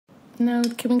No,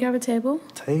 can we grab a table?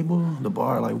 Table? The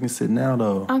bar, like we can sit now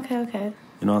though. Okay.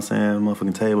 You know what I'm saying?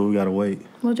 Motherfucking table, we gotta wait.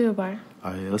 We'll do a bar.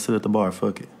 All right, let's sit at the bar.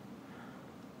 Fuck it.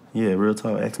 Yeah, real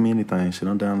talk. Ask me anything. Shit,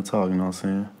 I'm down to talk. You know what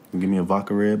I'm saying? Give me a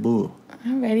vodka Red Bull.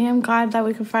 Alrighty, I'm glad that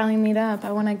we could finally meet up.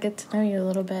 I want to get to know you a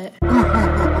little bit. Yeah.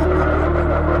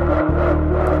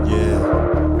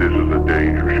 This is a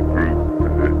dangerous group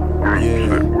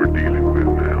that we're dealing with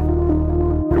now.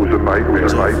 It was a nightmare.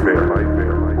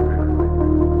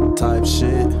 Type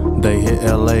shit. They hit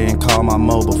LA and call my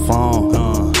mobile phone.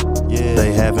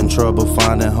 They having trouble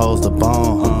finding hoes to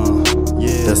bone.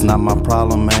 That's not my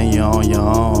problem, man. You're on your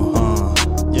own.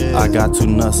 I got 2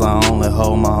 nuts, I only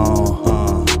hold my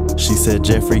own. She said,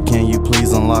 Jeffrey, can you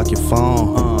please unlock your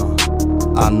phone?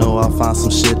 I know I found some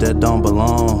shit that don't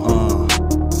belong.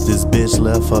 This bitch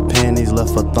left her panties,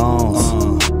 left her thongs.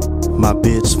 My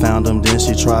bitch found them, then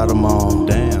she tried them on.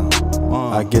 Damn.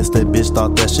 I guess that bitch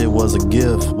thought that shit was a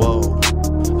gift. Whoa.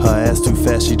 Her ass too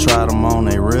fat, she tried them on,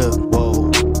 they rip.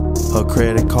 Whoa. Her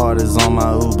credit card is on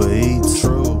my Uber Eats.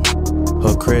 True.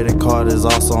 Her credit card is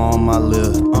also on my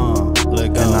Lyft.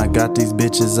 And I got these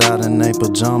bitches out in they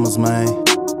pajamas, man.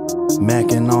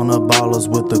 Macking on the ballers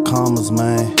with the commas,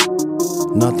 man.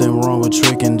 Nothing wrong with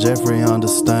tricking Jeffrey,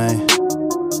 understand.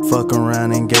 Fuck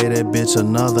around and gave that bitch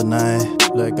another name.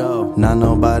 Let go. Now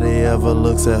nobody ever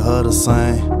looks at her the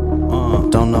same.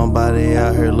 Don't nobody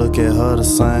out here look at her the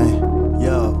same.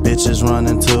 Yo, bitches run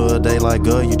into a day like,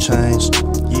 girl, you changed.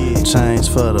 Yeah, change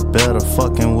for the better,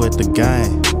 fucking with the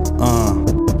game.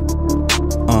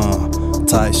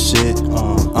 Tight shit.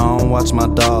 I don't watch my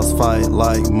dogs fight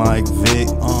like Mike Vick.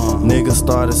 Nigga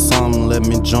started something, let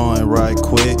me join right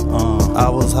quick. I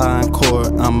was high in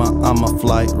court, I'm a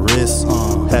flight risk.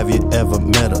 Have you ever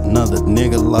met another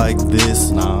nigga like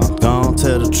this? Gon'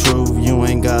 tell the truth, you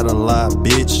ain't got a lot,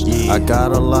 bitch. I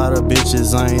got a lot of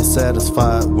bitches I ain't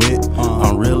satisfied with.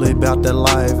 I'm really about that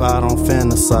life, I don't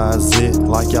fantasize it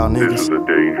like y'all niggas. This is a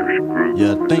dangerous group.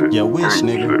 Yeah, think you wish,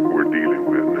 nigga. That we're dealing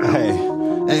with now.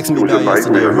 Hey, ask me about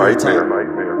yesterday, real talk.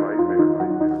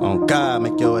 On God,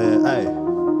 make your ass, hey.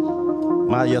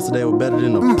 My yesterday was better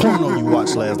than the porno you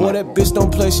watched last night. Boy, that bitch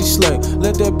don't play, she slay.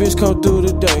 Let that bitch come through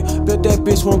today. Bet that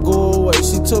bitch won't go away.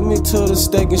 She took me to the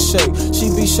steak and shake. She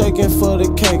be shaking for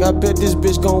the cake. I bet this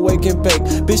bitch gon' wake and bake.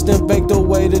 Bitch done baked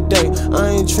away today.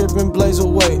 I ain't tripping, blaze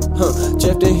away.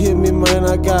 Jeff done hit me, man.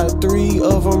 I got 3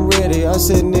 of them ready. I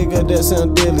said, nigga, that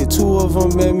sound deadly. 2 of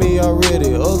them met me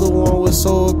already. Other one was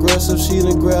so aggressive, she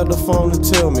done grabbed the phone to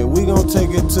tell me. We gon'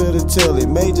 take it to the telly.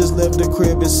 May just left the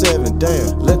crib at 7.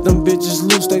 Damn. Let them bitches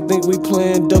loose, they think we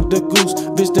playing duck the goose.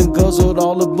 Bitch done guzzled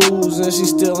all the booze and she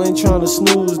still ain't tryna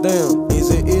snooze down. Is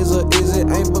it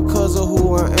ain't because of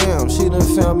who I am. She done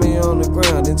found me on the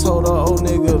ground and told her old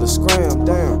nigga to scram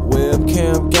down.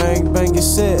 Webcam gang banging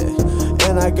set,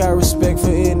 and I got respect for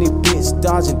any bitch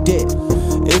dodging debt.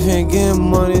 If he ain't getting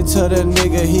money, tell that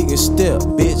nigga he can step.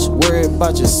 Bitch, worry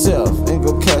about yourself and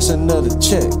go cash another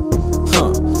check.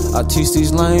 I teach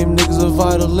these lame niggas a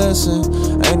vital lesson.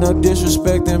 Ain't no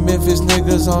disrespecting Memphis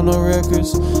niggas on the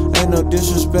records. Ain't no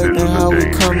disrespecting how we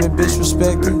coming, bitch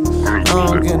respecting. I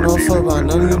don't get no fuck about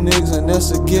none of you niggas, and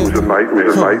that's a gift. It was a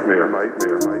nightmare.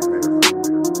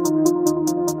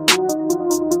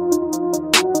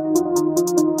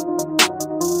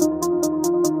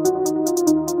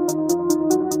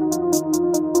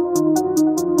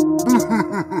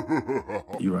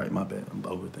 You right, my bad. I'm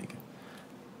overthinking.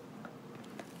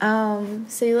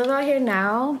 So you live out here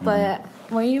now, but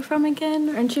where are you from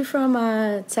again? Aren't you from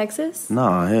Texas?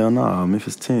 Nah, hell nah.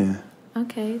 Memphis 10.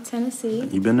 Okay, Tennessee.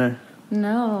 You been there?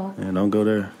 No. Yeah, don't go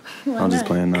there. Why I'm just not?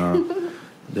 playing.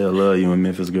 They'll love you in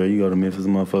Memphis, girl. You go to Memphis,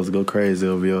 motherfuckers go crazy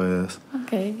over your ass.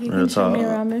 Okay, you Real can show me talk.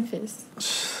 around Memphis.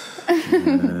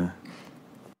 Yeah.